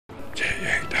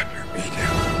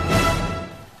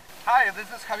this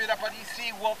is Javier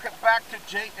Aparici. Welcome back to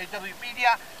JAW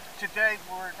Media. Today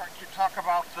we're going to talk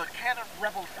about the Canon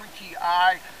Rebel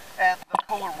 3TI and the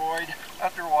Polaroid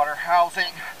Underwater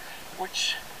Housing,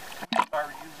 which we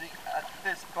are using at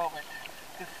this moment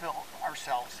to film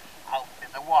ourselves out in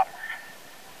the water.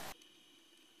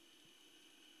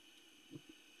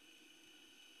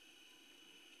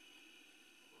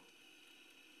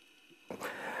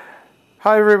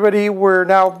 Hi everybody, we're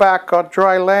now back on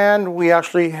dry land. We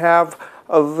actually have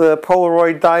the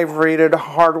Polaroid dive rated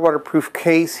hard waterproof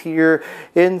case here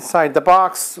inside the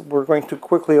box. We're going to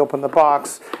quickly open the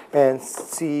box and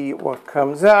see what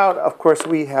comes out. Of course,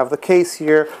 we have the case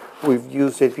here. We've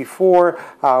used it before.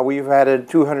 We've added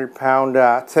 200-pound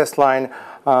test line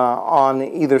on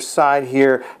either side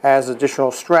here as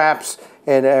additional straps,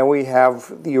 and we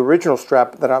have the original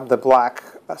strap that the black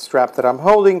strap that I'm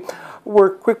holding.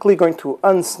 We're quickly going to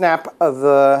unsnap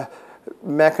the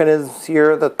mechanisms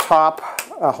here, the top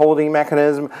holding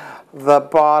mechanism, the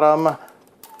bottom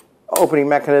opening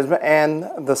mechanism, and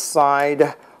the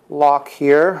side lock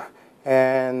here.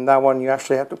 And that one you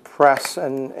actually have to press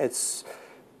and it's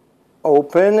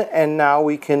open. And now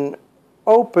we can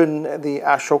open the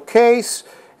actual case,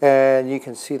 and you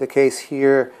can see the case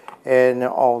here and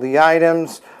all the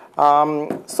items.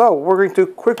 So we're going to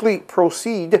quickly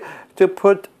proceed to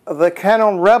put the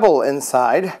Canon Rebel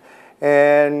inside,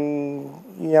 and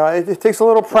it takes a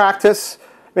little practice.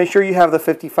 Make sure you have the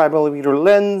 55mm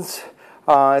lens.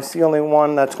 It's the only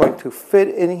one that's going to fit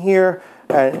in here,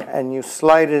 and you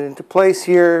slide it into place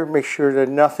here. Make sure that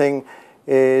nothing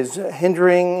is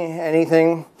hindering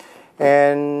anything,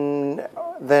 and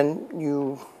then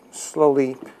you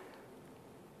slowly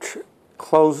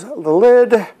close the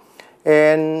lid.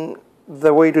 And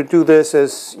the way to do this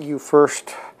is you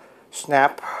first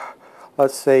snap,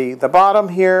 let's say, the bottom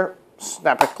here,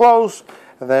 snap it closed,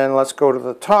 and then let's go to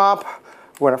the top.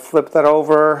 We're going to flip that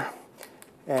over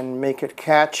and make it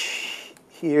catch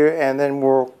here, and then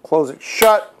we'll close it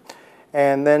shut.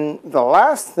 And then the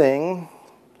last thing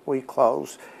we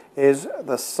close is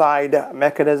the side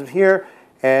mechanism here.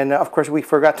 And of course we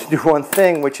forgot to do one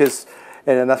thing, which is,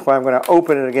 and that's why I'm going to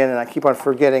open it again, and I keep on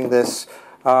forgetting this.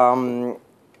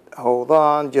 Hold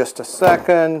on just a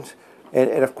second,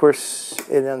 and of course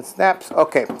it unsnaps.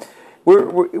 Okay,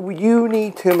 you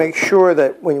need to make sure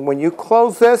that when you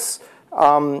close this,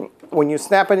 when you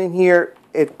snap it in here,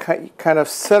 it kind of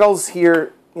settles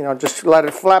here. Just let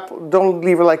it flap. Don't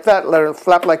leave it like that. Let it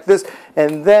flap like this,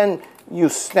 and then you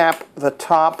snap the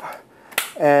top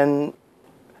and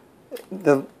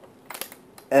the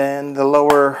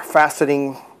lower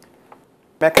fastening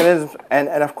mechanism, and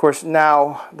of course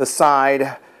now the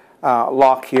side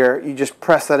lock here. You just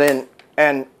press that in,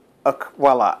 and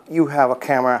voila, you have a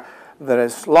camera that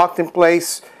is locked in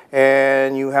place,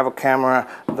 and you have a camera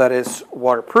that is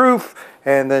waterproof.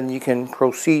 And then you can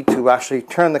proceed to actually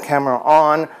turn the camera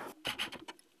on.